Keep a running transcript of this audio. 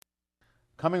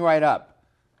Coming right up,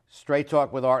 Straight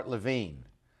Talk with Art Levine.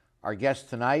 Our guest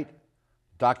tonight,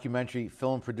 documentary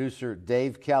film producer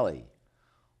Dave Kelly,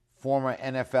 former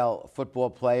NFL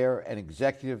football player and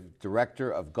executive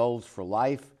director of Goals for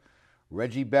Life,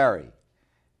 Reggie Berry,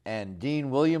 and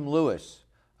Dean William Lewis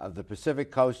of the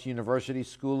Pacific Coast University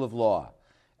School of Law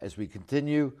as we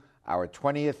continue our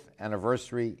 20th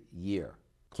anniversary year.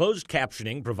 Closed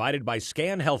captioning provided by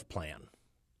Scan Health Plan.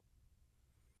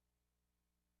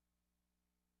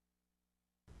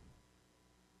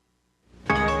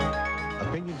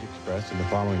 Opinions expressed in the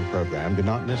following program do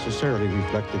not necessarily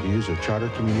reflect the views of Charter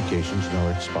Communications nor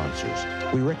its sponsors.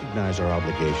 We recognize our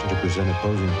obligation to present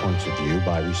opposing points of view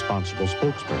by responsible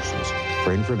spokespersons.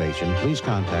 For information, please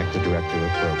contact the director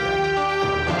of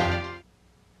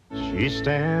program. She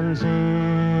stands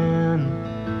in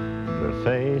the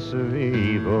face of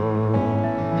evil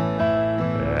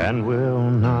and will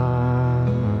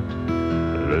not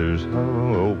lose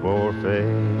hope or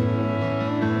faith.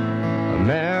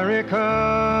 America,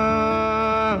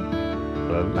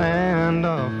 the land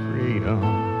of freedom,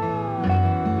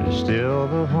 is still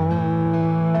the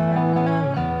home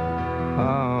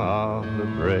of the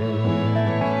brave.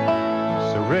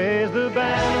 So raise the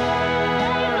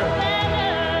banner,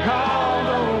 called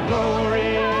Old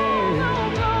Glory.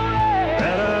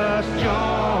 Let us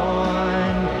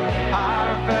join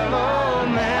our fellow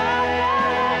man.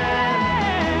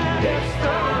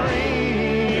 History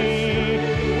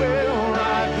will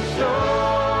write the story.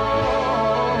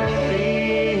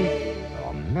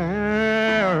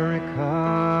 America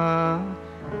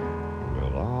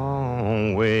will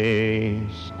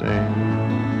always stand.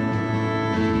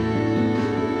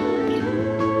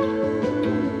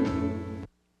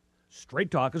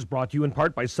 Straight Talk is brought to you in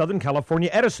part by Southern California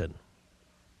Edison.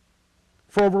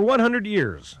 For over 100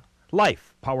 years,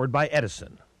 life powered by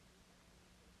Edison.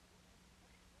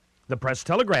 The Press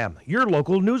Telegram, your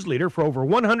local news leader for over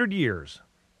 100 years.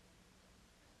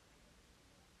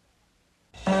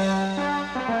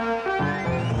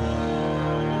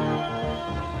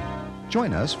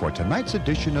 Join us for tonight's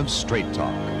edition of Straight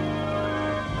Talk.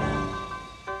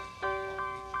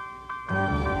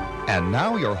 And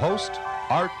now your host,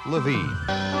 Art Levine.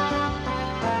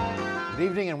 Good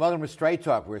evening and welcome to Straight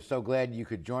Talk. We're so glad you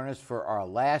could join us for our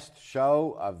last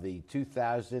show of the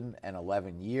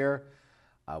 2011 year.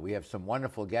 We have some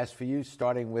wonderful guests for you,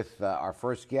 starting with our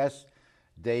first guest,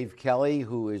 Dave Kelly,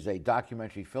 who is a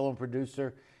documentary film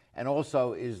producer and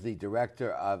also is the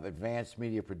director of Advanced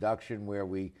Media Production, where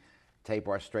we tape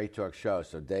our Straight Talk show.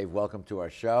 So, Dave, welcome to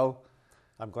our show.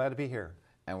 I'm glad to be here.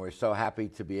 And we're so happy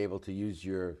to be able to use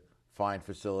your fine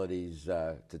facilities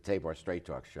to tape our Straight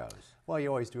Talk shows. Well, you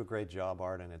always do a great job,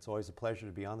 Art, and it's always a pleasure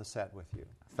to be on the set with you.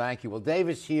 Thank you. Well, Dave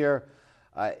is here.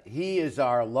 He is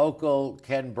our local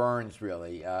Ken Burns,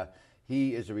 really.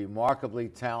 He is a remarkably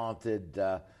talented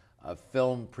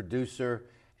film producer,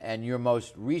 and your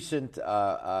most recent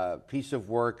piece of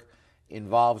work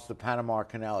involves the Panama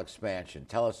Canal expansion.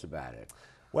 Tell us about it.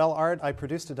 Well, Art, I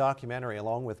produced a documentary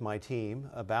along with my team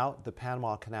about the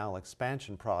Panama Canal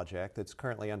expansion project that's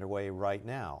currently underway right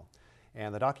now.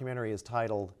 And the documentary is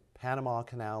titled Panama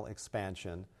Canal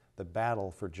Expansion, The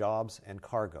Battle for Jobs and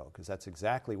Cargo, because that's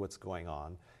exactly what's going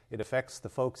on. It affects the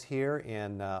folks here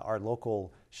in our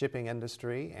local shipping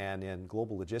industry and in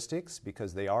global logistics,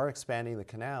 because they are expanding the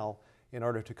canal in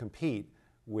order to compete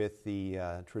with the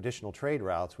traditional trade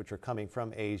routes, which are coming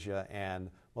from Asia, and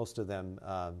most of them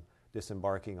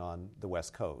disembarking on the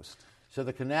West Coast. So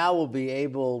the canal will be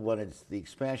able, when the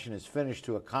expansion is finished,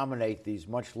 to accommodate these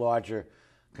much larger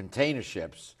container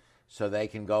ships, so they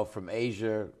can go from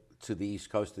Asia to the East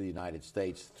Coast of the United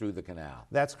States through the canal.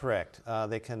 That's correct.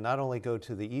 They can not only go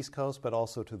to the East Coast, but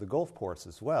also to the Gulf ports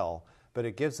as well, but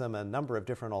it gives them a number of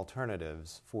different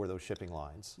alternatives for those shipping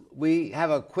lines. We have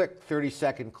a quick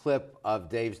 30-second clip of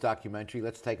Dave's documentary.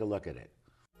 Let's take a look at it.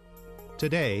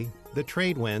 Today, the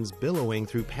trade winds billowing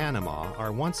through Panama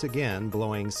are once again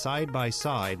blowing side by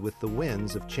side with the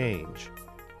winds of change.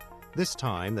 This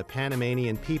time, the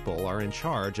Panamanian people are in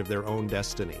charge of their own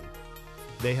destiny.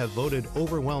 They have voted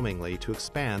overwhelmingly to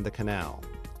expand the canal.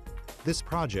 This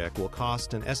project will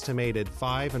cost an estimated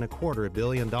 $5.25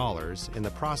 billion in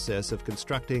the process of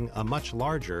constructing a much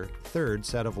larger third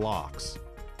set of locks.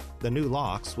 The new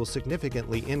locks will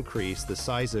significantly increase the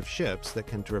size of ships that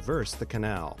can traverse the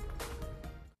canal.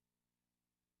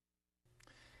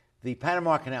 The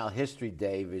Panama Canal history,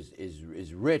 Dave,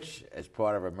 is rich as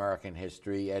part of American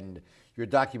history, and your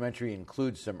documentary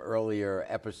includes some earlier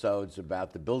episodes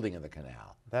about the building of the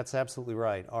canal. That's absolutely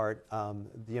right, Art.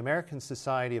 The American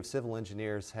Society of Civil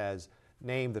Engineers has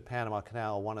named the Panama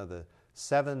Canal one of the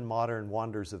 7 modern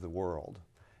wonders of the world.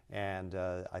 And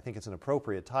I think it's an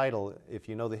appropriate title. If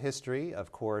you know the history,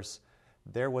 of course,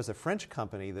 there was a French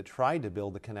company that tried to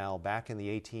build the canal back in the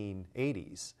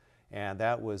 1880s, and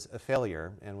that was a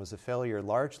failure, and was a failure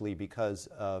largely because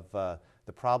of the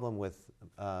problem with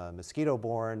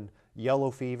mosquito-borne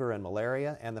yellow fever and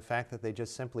malaria, and the fact that they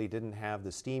just simply didn't have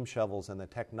the steam shovels and the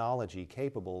technology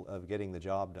capable of getting the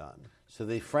job done. So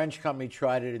the French company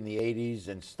tried it in the 80s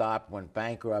and stopped, went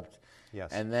bankrupt.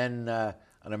 Yes. And then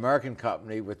an American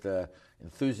company with the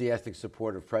enthusiastic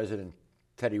support of President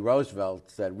Teddy Roosevelt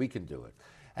said, we can do it.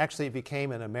 Actually, it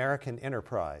became an American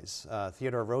enterprise.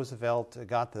 Theodore Roosevelt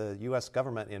got the U.S.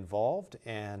 government involved,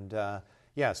 and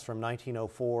yes, from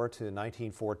 1904 to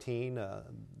 1914, the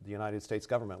United States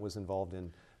government was involved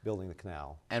in building the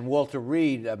canal. And Walter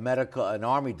Reed, an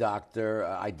Army doctor,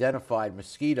 identified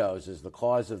mosquitoes as the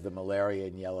cause of the malaria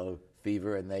and yellow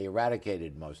fever, and they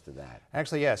eradicated most of that.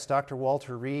 Actually, yes, Dr.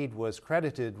 Walter Reed was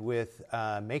credited with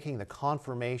making the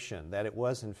confirmation that it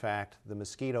was, in fact, the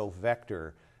mosquito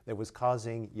vector that was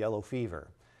causing yellow fever.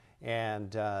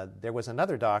 And there was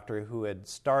another doctor who had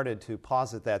started to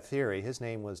posit that theory. His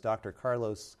name was Dr.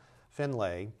 Carlos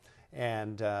Finlay,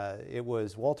 and it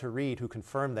was Walter Reed who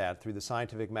confirmed that through the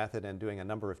scientific method and doing a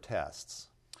number of tests.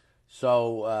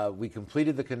 So we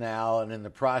completed the canal, and in the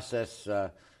process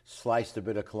sliced a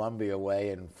bit of Colombia away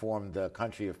and formed the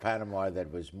country of Panama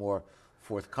that was more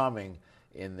forthcoming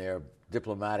in their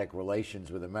diplomatic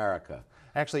relations with America.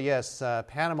 Actually, yes,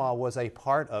 Panama was a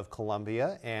part of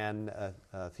Colombia, and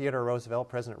Theodore Roosevelt,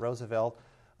 President Roosevelt,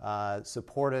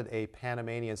 supported a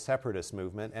Panamanian separatist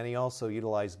movement, and he also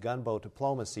utilized gunboat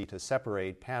diplomacy to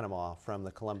separate Panama from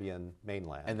the Colombian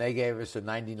mainland. And they gave us a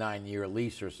 99-year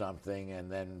lease or something,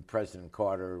 and then President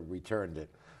Carter returned it.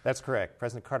 That's correct.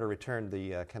 President Carter returned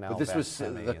the canal. But this back was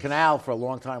to the canal for a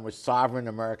long time was sovereign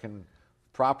American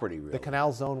property, really. The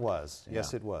canal zone was. Yeah.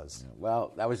 Yes, it was. Yeah.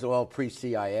 Well, that was all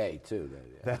pre-CIA, too.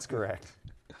 That's correct.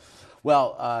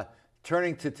 Well,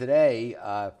 turning to today,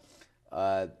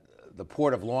 the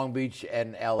port of Long Beach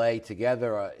and L.A.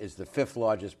 together is the fifth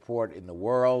largest port in the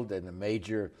world, and the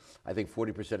major, I think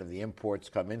 40% of the imports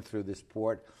come in through this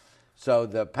port. So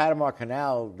the Panama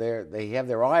Canal, they have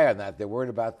their eye on that. They're worried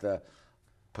about the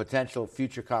potential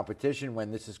future competition when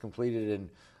this is completed in,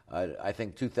 I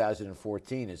think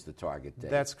 2014 is the target date.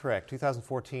 That's correct.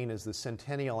 2014 is the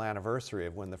centennial anniversary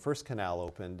of when the first canal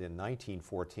opened in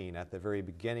 1914 at the very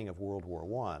beginning of World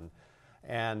War I.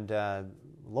 And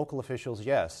local officials,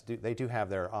 yes, they do have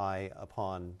their eye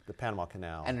upon the Panama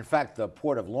Canal. And in fact, the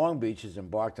Port of Long Beach has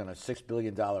embarked on a $6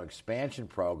 billion expansion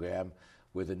program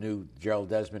with a new Gerald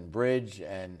Desmond Bridge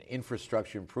and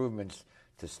infrastructure improvements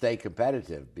to stay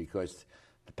competitive, because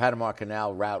the Panama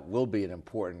Canal route will be an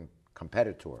important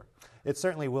competitor. It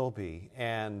certainly will be,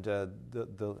 and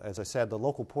as I said, the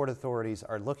local port authorities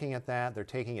are looking at that. They're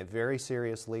taking it very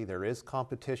seriously. There is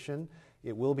competition.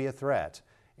 It will be a threat,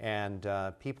 and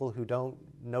people who don't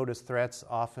notice threats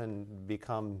often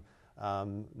become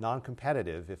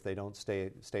non-competitive if they don't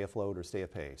stay afloat or stay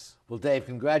apace. Well, Dave,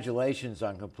 congratulations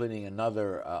on completing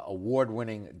another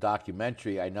award-winning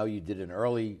documentary. I know you did an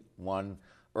earlier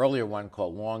one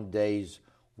called Long Days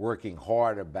Working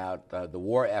Hard, about the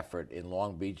war effort in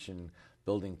Long Beach and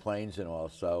building planes and all.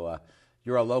 So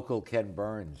you're a local Ken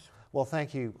Burns. Well,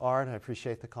 thank you, Art. I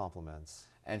appreciate the compliments.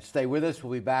 And stay with us.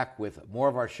 We'll be back with more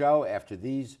of our show after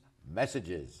these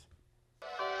messages.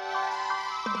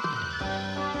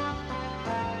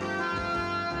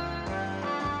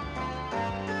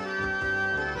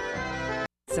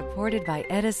 Supported by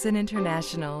Edison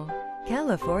International.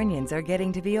 Californians are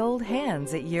getting to be old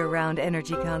hands at year-round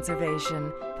energy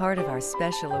conservation, part of our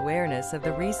special awareness of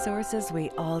the resources we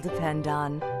all depend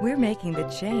on. We're making the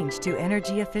change to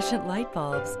energy-efficient light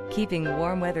bulbs, keeping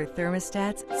warm weather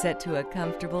thermostats set to a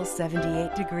comfortable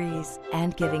 78 degrees,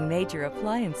 and giving major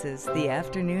appliances the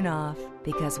afternoon off.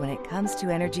 Because when it comes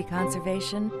to energy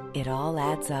conservation, it all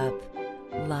adds up.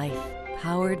 Life,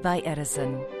 powered by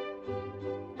Edison.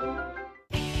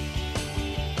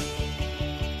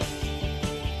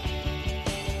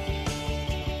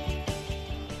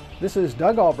 This is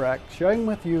Doug Albrecht sharing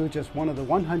with you just one of the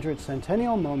 100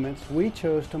 centennial moments we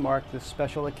chose to mark this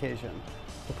special occasion.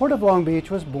 The Port of Long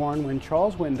Beach was born when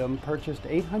Charles Wyndham purchased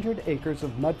 800 acres of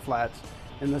mudflats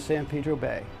in the San Pedro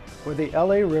Bay, where the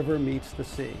LA River meets the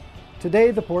sea.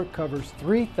 Today, the port covers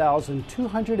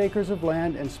 3,200 acres of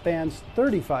land and spans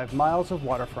 35 miles of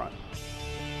waterfront.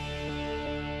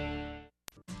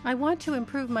 I want to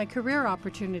improve my career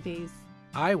opportunities.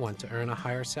 I want to earn a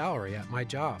higher salary at my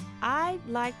job. I'd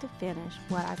like to finish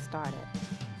what I started.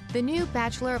 The new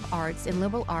Bachelor of Arts in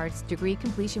Liberal Arts degree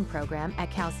completion program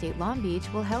at Cal State Long Beach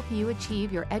will help you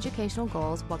achieve your educational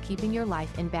goals while keeping your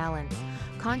life in balance.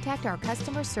 Contact our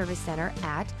customer service center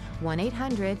at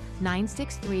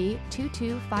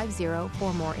 1-800-963-2250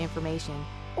 for more information,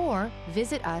 or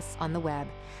visit us on the web.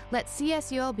 Let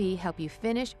CSULB help you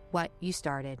finish what you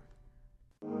started.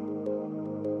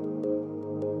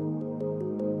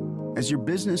 As your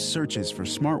business searches for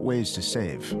smart ways to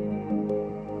save,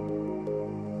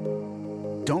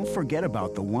 don't forget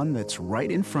about the one that's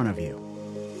right in front of you.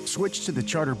 Switch to the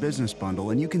Charter Business Bundle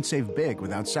and you can save big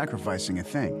without sacrificing a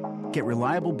thing. Get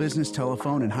reliable business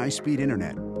telephone and high-speed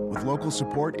internet with local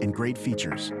support and great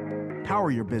features. Power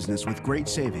your business with great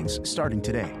savings starting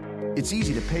today. It's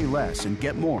easy to pay less and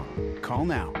get more. Call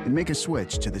now and make a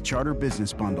switch to the Charter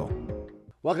Business Bundle.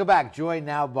 Welcome back. Joined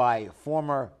now by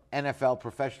former NFL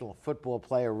professional football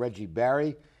player Reggie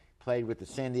Berry. Played with the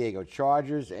San Diego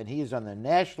Chargers, and he is on the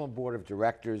National Board of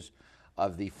Directors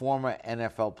of the former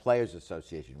NFL Players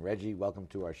Association. Reggie, welcome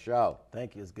to our show.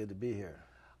 Thank you. It's good to be here.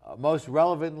 Most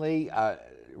relevantly,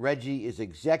 Reggie is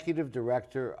executive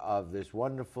director of this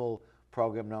wonderful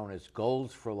program known as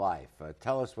Goals for Life.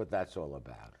 Tell us what that's all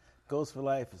about. Goals for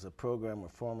Life is a program where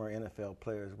former NFL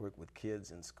players work with kids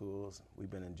in schools.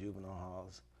 We've been in juvenile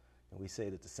halls, and we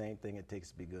say that the same thing it takes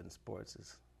to be good in sports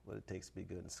is what it takes to be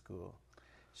good in school.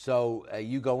 So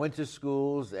you go into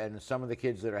schools, and some of the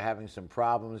kids that are having some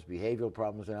problems, behavioral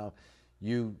problems,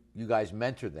 you guys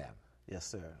mentor them. Yes,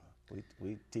 sir.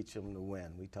 We teach them to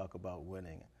win. We talk about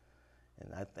winning,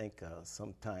 and I think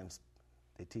sometimes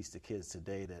they teach the kids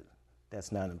today that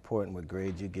that's not important what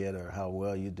grade you get or how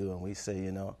well you do. And we say,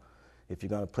 if you're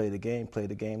going to play the game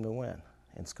to win.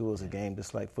 And school is a game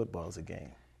just like football is a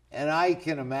game. And I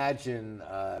can imagine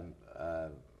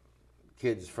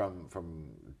kids from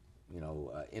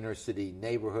inner city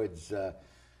neighborhoods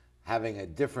having a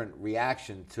different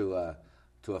reaction to a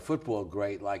football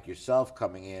great like yourself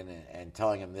coming in and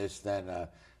telling them this than a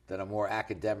more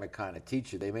academic kind of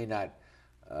teacher. They may not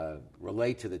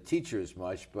relate to the teacher as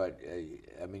much, but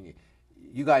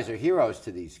you guys are heroes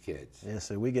to these kids. Yes,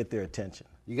 sir. We get their attention.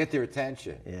 You get their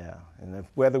attention. Yeah, and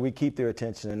whether we keep their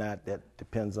attention or not, that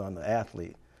depends on the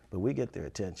athlete, but we get their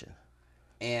attention.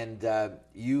 And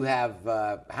you have,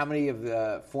 how many of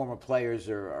the former players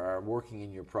are working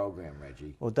in your program,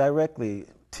 Reggie? Well, directly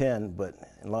 10, but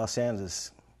in Los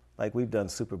Angeles, like we've done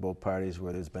Super Bowl parties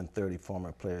where there's been 30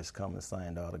 former players come and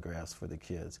signed autographs for the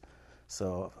kids.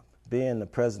 So being the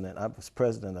president, I was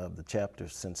president of the chapter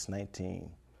since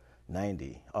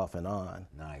 1990, off and on.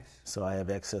 Nice. So I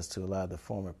have access to a lot of the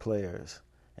former players.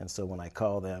 And so when I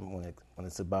call them, when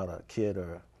it's about a kid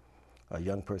or a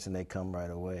young person, they come right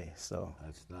away. So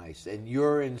that's nice. And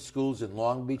you're in schools in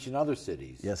Long Beach and other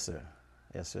cities? Yes, sir.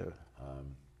 Yes, sir.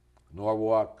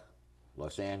 Norwalk,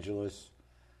 Los Angeles.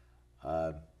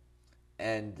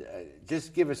 And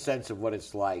just give a sense of what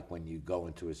it's like when you go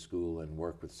into a school and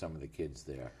work with some of the kids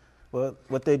there. Well,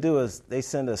 what they do is they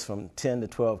send us from 10 to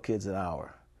 12 kids an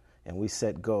hour, and we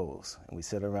set goals, and we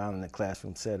sit around in a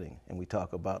classroom setting, and we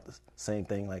talk about the same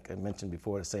thing, like I mentioned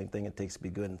before, the same thing it takes to be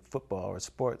good in football or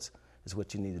sports is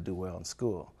what you need to do well in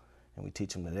school. And we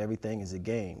teach them that everything is a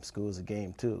game. School is a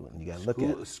game, too, and you got to look at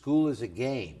it. School is a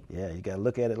game. Yeah, you got to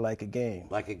look at it like a game.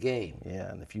 Like a game. Yeah,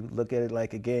 and if you look at it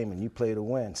like a game and you play to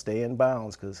win, stay in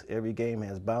bounds because every game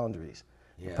has boundaries.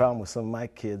 Yeah. The problem with some of my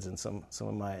kids and some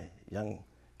of my young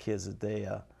kids is they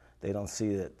don't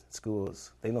see that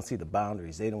they don't see the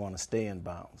boundaries. They don't want to stay in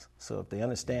bounds. So if they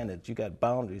understand that you got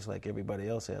boundaries like everybody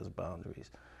else has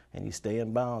boundaries, and you stay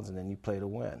in bounds and then you play to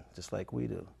win, just like we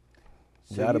do.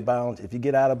 So out of bounds. If you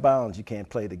get out of bounds, you can't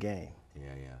play the game.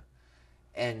 Yeah.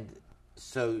 And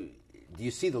so, do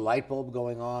you see the light bulb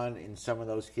going on in some of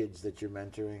those kids that you're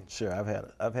mentoring? Sure,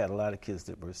 I've had a lot of kids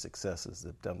that were successes that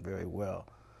have done very well.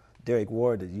 Derek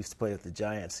Ward, that used to play with the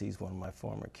Giants, he's one of my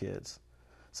former kids.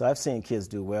 So I've seen kids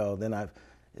do well. Then I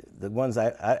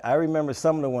remember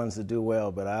some of the ones that do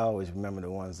well, but I always remember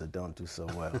the ones that don't do so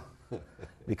well,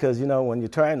 because when you're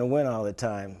trying to win all the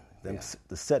time.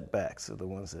 The setbacks are the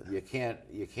ones that you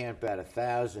can't bat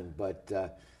 1,000. But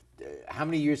how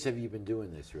many years have you been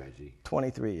doing this, Reggie?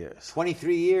 23 years.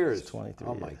 23 years. 23 years.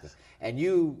 Oh my God! And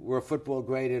you were a football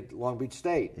great at Long Beach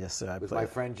State. Yes, sir. With my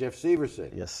friend Jeff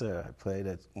Severson. Yes, sir. I played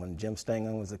when Jim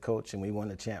Stangon was the coach, and we won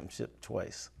the championship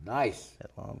twice. Nice.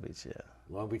 At Long Beach, yeah.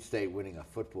 Long Beach State winning a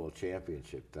football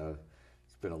championship, though.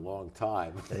 It's been a long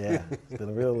time. Yeah, it's been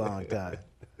a real long time.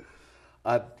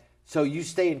 So you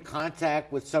stay in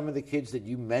contact with some of the kids that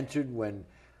you mentored when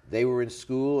they were in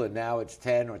school, and now it's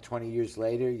 10 or 20 years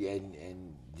later,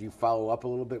 and do you follow up a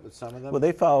little bit with some of them? Well,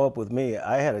 they follow up with me.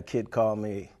 I had a kid call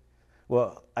me.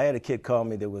 Well, I had a kid call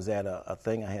me that was at a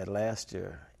thing I had last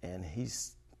year, and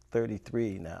he's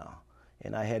 33 now,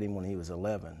 and I had him when he was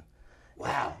 11.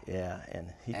 Wow. Yeah,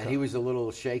 and he was a little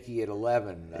shaky at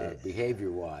 11,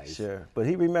 behavior-wise. Sure, but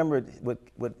he remembered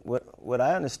what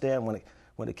I understand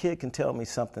when a kid can tell me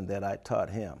something that I taught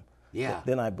him. Yeah.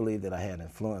 Then I believe that I had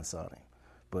influence on him.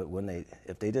 But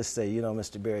if they just say, you know,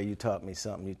 Mr. Berry, you taught me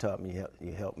something, you taught me,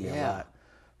 you helped me a lot.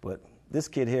 But this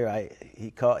kid here,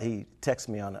 he texted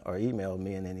me or emailed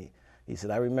me, and then he said,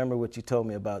 I remember what you told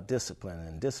me about discipline.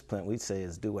 And discipline, we'd say,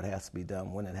 is do what has to be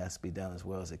done when it has to be done as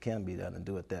well as it can be done, and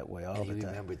do it that way all the time. He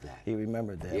remembered that. He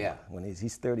remembered that. Yeah. When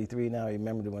he's 33 now, he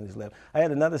remembered it when he's 11. I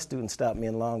had another student stop me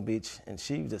in Long Beach, and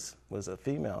she just was a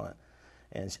female.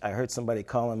 And I heard somebody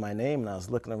calling my name, and I was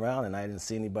looking around, and I didn't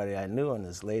see anybody I knew. And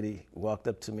this lady walked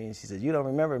up to me, and she said, you don't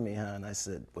remember me, huh? And I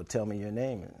said, well, tell me your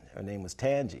name. And her name was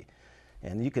Tangi.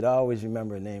 And you could always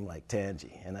remember a name like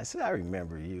Tangi. And I said, I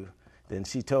remember you. Then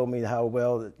she told me how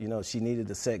well, you know, she needed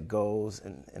to set goals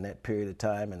in that period of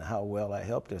time and how well I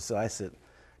helped her. So I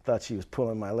thought she was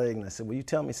pulling my leg, and I said, well, you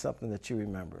tell me something that you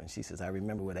remember. And she says, I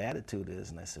remember what attitude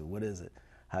is. And I said, what is it?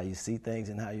 How you see things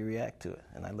and how you react to it.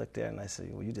 And I looked at her and I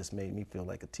said, well, you just made me feel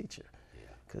like a teacher.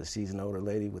 Because she's an older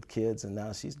lady with kids, and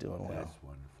now she's doing well. That's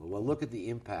wonderful. Well, look at the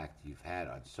impact you've had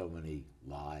on so many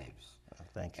lives.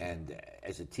 Thank you. And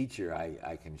as a teacher,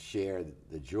 I can share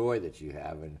the joy that you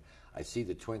have, and I see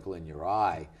the twinkle in your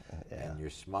eye and your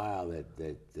smile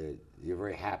that you're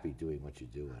very happy doing what you're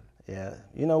doing. Yeah.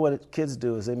 You know what kids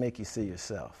do is they make you see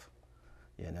yourself,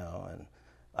 you know, and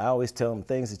I always tell them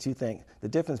things that you think. The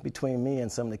difference between me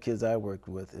and some of the kids I worked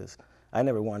with is I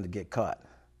never wanted to get caught,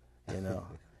 you know.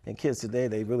 And kids today,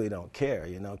 they really don't care,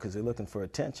 you know, because they're looking for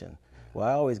attention. Well,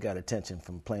 I always got attention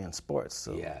from playing sports,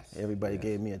 so everybody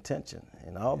gave me attention.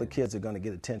 And all the kids are going to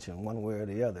get attention one way or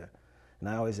the other. And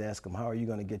I always ask them, how are you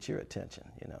going to get your attention?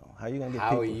 You know, how are you going to get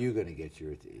How people? are you going to get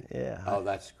your attention? Yeah. Oh,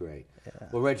 that's great. Yeah.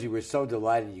 Well, Reggie, we're so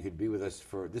delighted you could be with us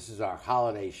this is our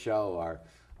holiday show,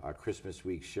 our Christmas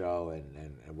week show,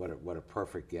 and what a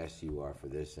perfect guest you are for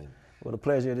this. And what a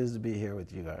pleasure it is to be here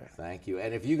with you, Art. Thank you.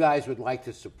 And if you guys would like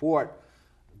to support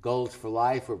Goals for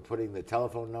Life, we're putting the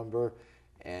telephone number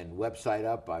and website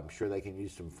up. I'm sure they can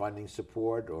use some funding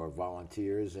support or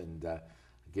volunteers, and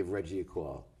give Reggie a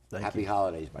call. Happy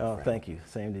holidays, my friend. Oh, thank you.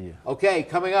 Same to you. Okay,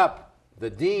 coming up,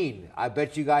 the Dean. I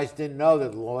bet you guys didn't know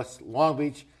that Long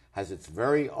Beach has its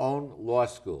very own law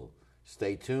school.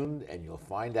 Stay tuned, and you'll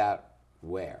find out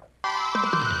where.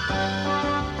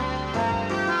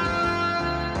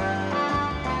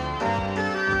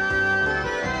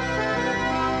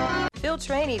 Phil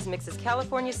Trainees mixes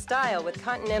California style with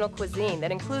continental cuisine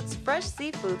that includes fresh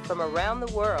seafood from around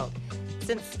the world.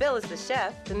 Since Phil is the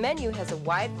chef, the menu has a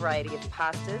wide variety of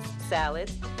pastas,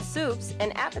 salads, soups,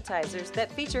 and appetizers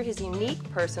that feature his unique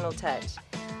personal touch.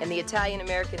 And the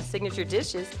Italian-American signature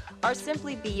dishes are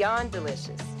simply beyond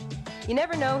delicious. You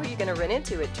never know who you're going to run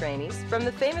into at Trainees, from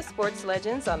the famous sports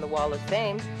legends on the Wall of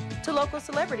Fame to local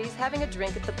celebrities having a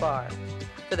drink at the bar.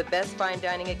 For the best fine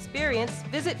dining experience,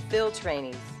 visit Phil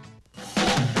Trainees.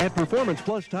 At Performance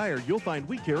Plus Tire, you'll find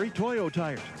we carry Toyo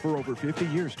tires. For over 50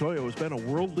 years, Toyo has been a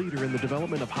world leader in the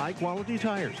development of high-quality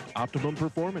tires. Optimum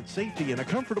performance, safety, and a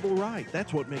comfortable ride.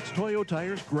 That's what makes Toyo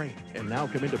tires great. And now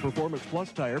come into Performance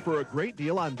Plus Tire for a great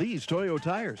deal on these Toyo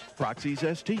tires.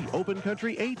 Proxys ST, Open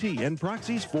Country AT, and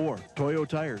Proxys 4. Toyo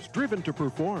tires, driven to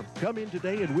perform. Come in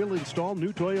today and we'll install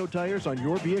new Toyo tires on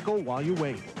your vehicle while you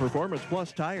wait. Performance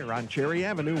Plus Tire on Cherry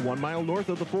Avenue, 1 mile north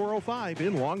of the 405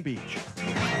 in Long Beach.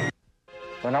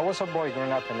 When I was a boy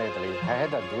growing up in Italy, I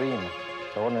had a dream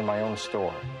to own my own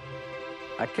store.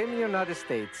 I came to the United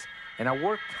States and I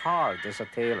worked hard as a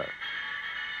tailor.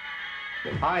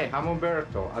 Hi, I'm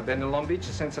Umberto. I've been in Long Beach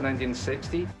since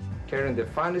 1960, carrying the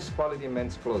finest quality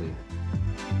men's clothing.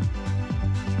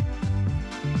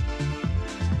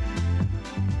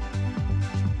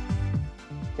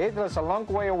 Italy's a long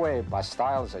way away, but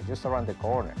styles are just around the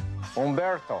corner.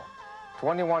 Umberto,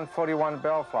 2141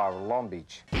 Bellflower, Long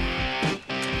Beach.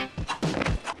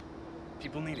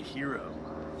 People need a hero.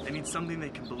 They need something they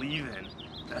can believe in.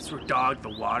 That's where Dog the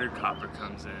Water Copper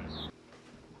comes in.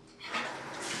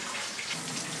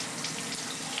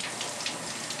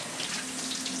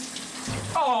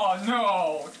 Oh,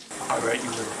 no! All right, you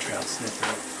little trail sniffer.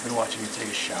 I've been watching you take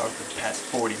a shower for the past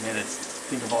 40 minutes.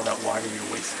 Think of all that water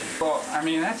you're wasting. Well, I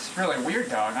mean, that's really weird,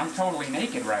 Dog. I'm totally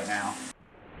naked right now.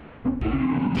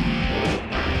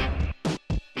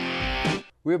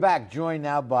 We're back, joined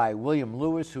now by William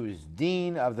Lewis, who is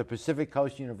Dean of the Pacific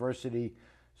Coast University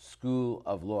School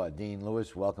of Law. Dean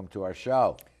Lewis, welcome to our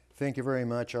show. Thank you very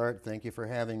much, Art. Thank you for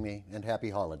having me, and happy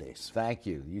holidays. Thank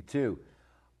you. You too.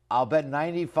 I'll bet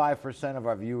 95% of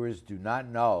our viewers do not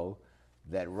know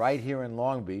that right here in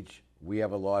Long Beach, we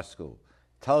have a law school.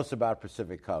 Tell us about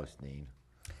Pacific Coast, Neen.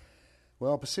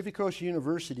 Well, Pacific Coast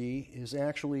University is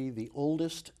actually the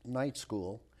oldest night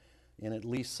school in at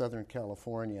least Southern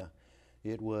California.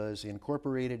 It was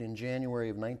incorporated in January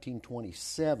of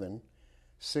 1927,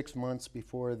 6 months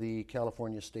before the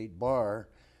California State Bar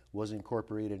was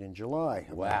incorporated in July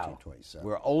of 1927.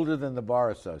 We're older than the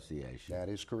Bar Association. That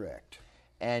is correct.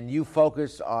 And you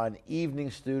focus on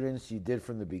evening students. You did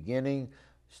from the beginning,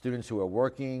 students who are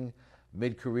working,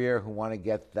 mid-career, who want to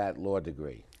get that law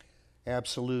degree.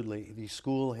 Absolutely. The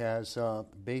school has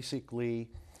basically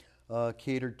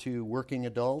catered to working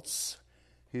adults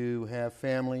who have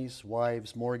families,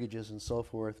 wives, mortgages, and so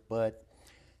forth, but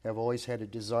have always had a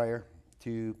desire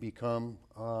to become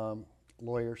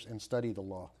lawyers and study the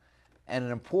law. And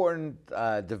an important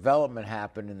development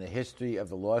happened in the history of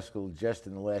the law school just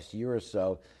in the last year or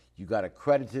so. You got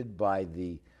accredited by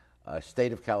the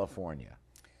state of California.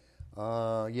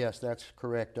 Yes, that's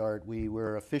correct, Art. We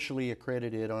were officially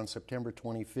accredited on September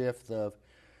 25th of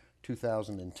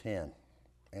 2010,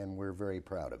 and we're very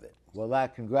proud of it. Well,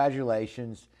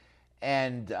 congratulations.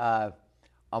 And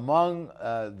among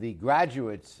the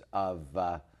graduates of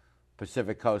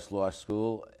Pacific Coast Law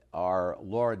School are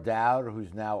Laura Dowd,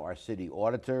 who's now our city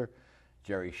auditor,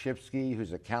 Jerry Shipsky,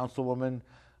 who's a councilwoman,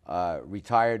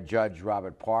 retired Judge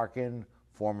Robert Parkin,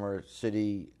 former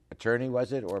city attorney,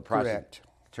 was it? Or Correct.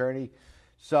 Attorney.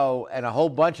 So, and a whole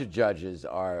bunch of judges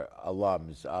are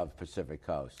alums of Pacific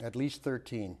Coast. At least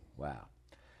 13. Wow.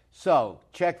 So,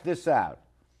 check this out.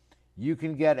 You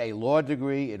can get a law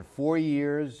degree in 4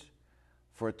 years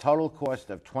for a total cost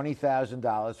of $20,000,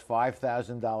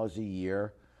 $5,000 a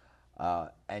year,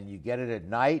 and you get it at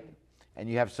night, and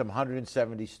you have some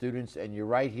 170 students, and you're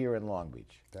right here in Long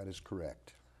Beach. That is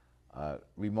correct.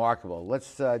 Remarkable.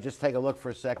 Let's just take a look for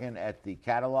a second at the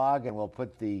catalog, and we'll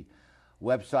put the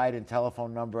website and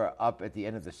telephone number up at the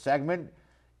end of the segment.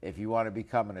 If you want to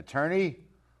become an attorney,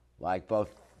 like both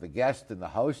the guest and the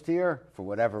host here, for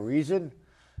whatever reason,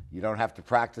 you don't have to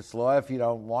practice law if you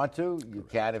don't want to. You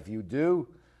can if you do.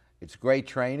 It's great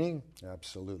training.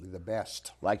 Absolutely, the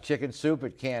best. Like chicken soup,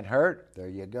 it can't hurt. There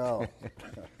you go.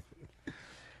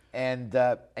 And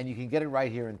you can get it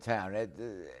right here in town.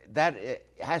 It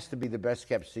has to be the best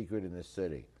kept secret in this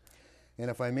city. And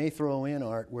if I may throw in,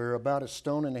 Art, we're about a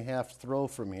stone and a half throw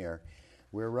from here.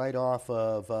 We're right off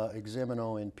of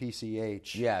Eximino and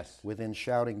PCH. Yes. Within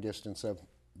shouting distance of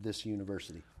this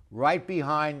university. Right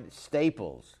behind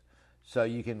Staples. So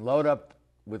you can load up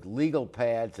with legal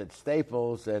pads at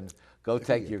Staples and go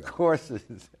take your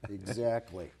courses.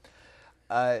 Exactly.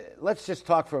 Let's just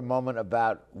talk for a moment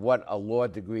about what a law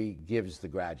degree gives the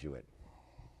graduate.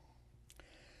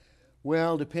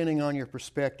 Well, depending on your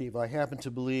perspective, I happen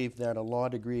to believe that a law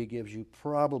degree gives you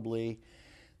probably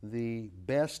the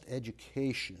best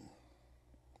education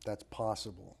that's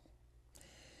possible.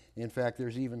 In fact,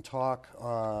 there's even talk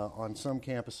on some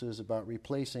campuses about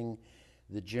replacing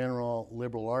the general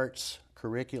liberal arts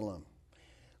curriculum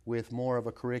with more of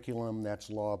a curriculum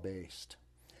that's law-based.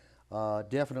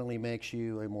 Definitely makes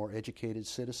you a more educated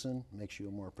citizen, makes you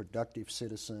a more productive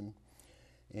citizen,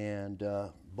 and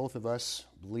both of us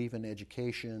believe in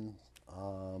education.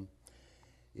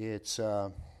 It's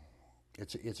a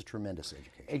tremendous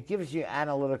education. It gives you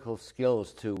analytical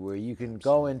skills, too, where you can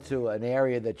go into an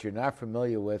area that you're not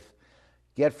familiar with,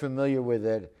 get familiar with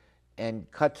it, and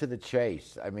cut to the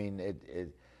chase. I mean,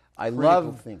 I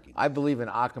believe in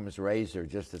Occam's razor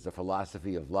just as a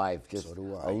philosophy of life, just So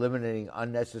do I. eliminating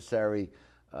unnecessary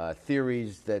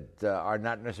theories that are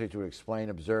not necessary to explain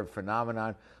observed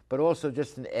phenomenon, but also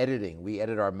just in editing. We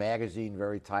edit our magazine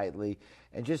very tightly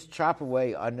and just chop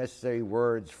away unnecessary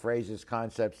words, phrases,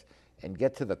 concepts, and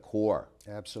get to the core.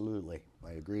 Absolutely.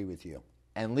 I agree with you.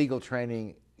 And legal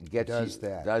training does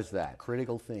that.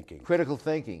 Critical thinking. Critical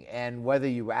thinking. And whether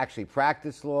you actually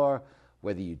practice law,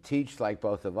 whether you teach like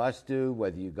both of us do,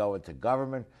 whether you go into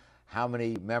government, how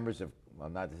many members of,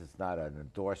 this is not an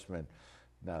endorsement,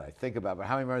 now that I think about it, but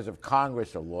how many members of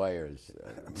Congress are lawyers?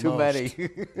 Too many.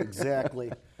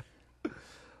 Exactly.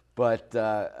 But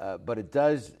it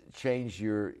does changes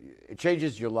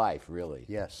your life, really.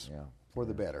 Yes, for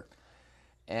the better.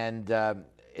 And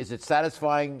is it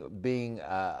satisfying being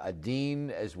a dean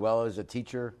as well as a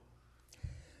teacher?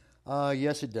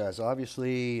 Yes, it does.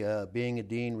 Obviously, being a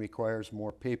dean requires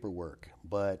more paperwork,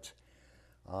 but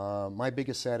my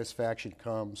biggest satisfaction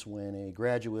comes when a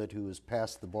graduate who has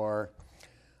passed the bar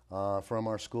from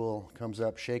our school comes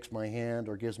up, shakes my hand,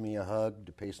 or gives me a hug,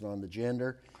 based on the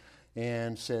gender,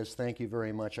 and says, thank you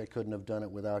very much. I couldn't have done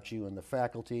it without you and the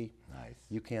faculty. Nice.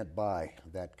 You can't buy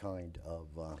that kind of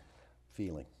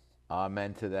feeling.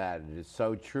 Amen to that. It is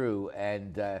so true.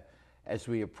 And as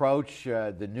we approach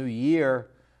the new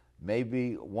year,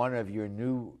 maybe one of your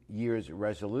New Year's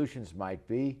resolutions might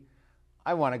be,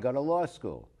 I want to go to law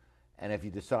school. And if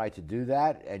you decide to do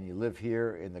that and you live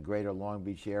here in the greater Long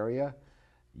Beach area,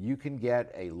 you can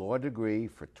get a law degree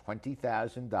for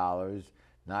 $20,000,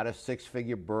 not a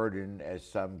six-figure burden as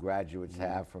some graduates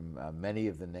have from many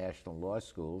of the national law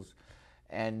schools,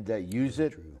 and use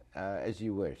it as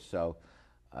you wish. So,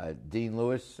 Dean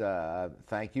Lewis,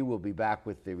 thank you. We'll be back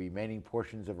with the remaining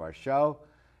portions of our show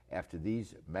after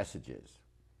these messages.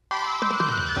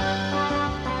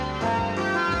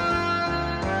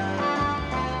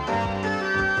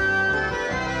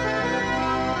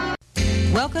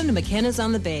 Welcome to McKenna's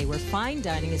on the Bay, where fine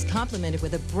dining is complemented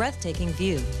with a breathtaking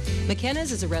view.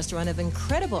 McKenna's is a restaurant of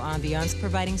incredible ambiance,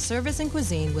 providing service and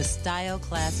cuisine with style,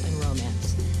 class, and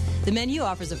romance. The menu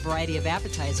offers a variety of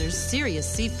appetizers,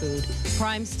 serious seafood,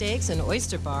 prime steaks, an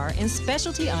oyster bar, and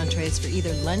specialty entrees for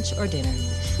either lunch or dinner.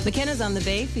 McKenna's on the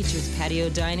Bay features patio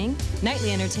dining,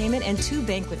 nightly entertainment, and 2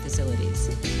 banquet facilities.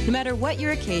 No matter what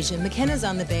your occasion, McKenna's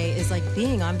on the Bay is like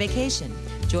being on vacation.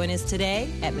 Join us today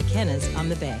at McKenna's on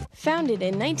the Bay. Founded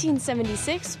in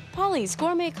 1976, Polly's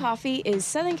Gourmet Coffee is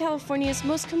Southern California's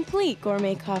most complete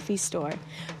gourmet coffee store.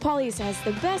 Polly's has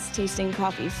the best tasting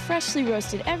coffee, freshly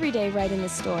roasted every day right in the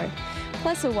store,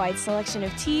 plus a wide selection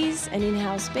of teas, an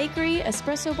in-house bakery,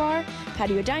 espresso bar,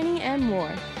 patio dining, and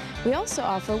more. We also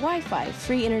offer Wi-Fi,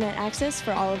 free internet access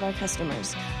for all of our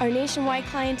customers. Our nationwide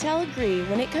clientele agree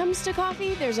when it comes to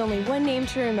coffee, there's only one name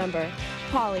to remember,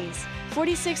 Polly's.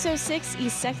 4606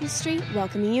 East 2nd Street,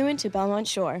 welcoming you into Belmont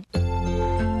Shore.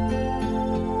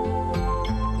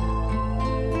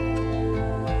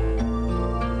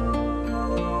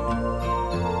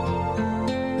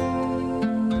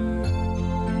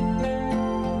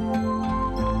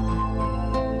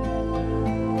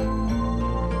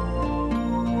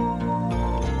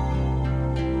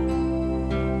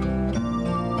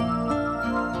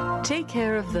 Take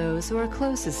care of those who are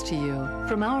closest to you,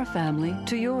 from our family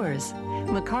to yours.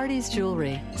 McCarty's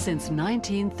Jewelry, since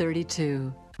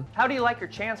 1932. How do you like your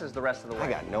chances the rest of the way? I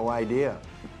got no idea.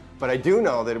 But I do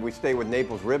know that if we stay with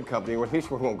Naples Rib Company, at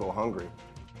least we won't go hungry.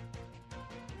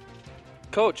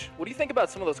 Coach, what do you think about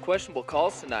some of those questionable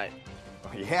calls tonight?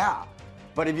 Yeah,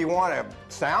 but if you want a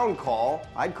sound call,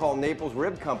 I'd call Naples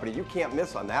Rib Company. You can't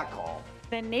miss on that call.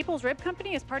 Then Naples Rib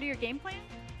Company is part of your game plan?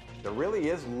 There really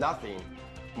is nothing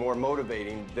more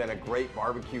motivating than a great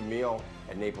barbecue meal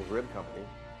at Naples Rib Company.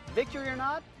 Victory or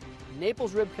not,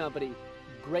 Naples Rib Company,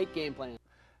 great game plan.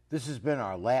 This has been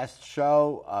our last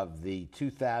show of the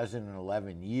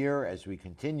 2011 year as we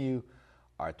continue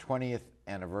our 20th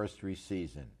anniversary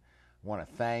season. I want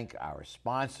to thank our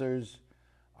sponsors,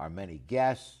 our many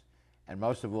guests, and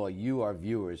most of all you, our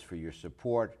viewers, for your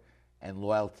support and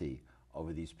loyalty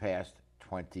over these past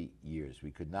 20 years.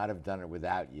 We could not have done it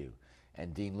without you.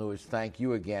 And Dean Lewis, thank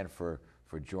you again for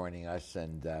joining us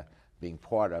and being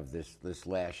part of this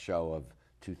last show of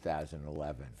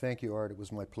 2011. Thank you, Art. It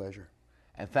was my pleasure.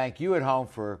 And thank you at home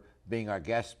for being our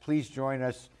guests. Please join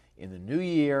us in the new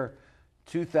year,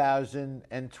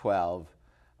 2012,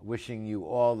 wishing you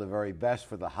all the very best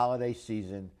for the holiday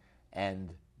season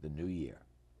and the new year.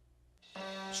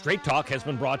 Straight Talk has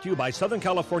been brought to you by Southern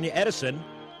California Edison,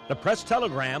 the Press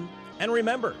Telegram, and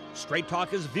remember, Straight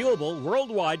Talk is viewable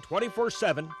worldwide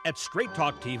 24/7 at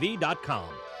straighttalktv.com.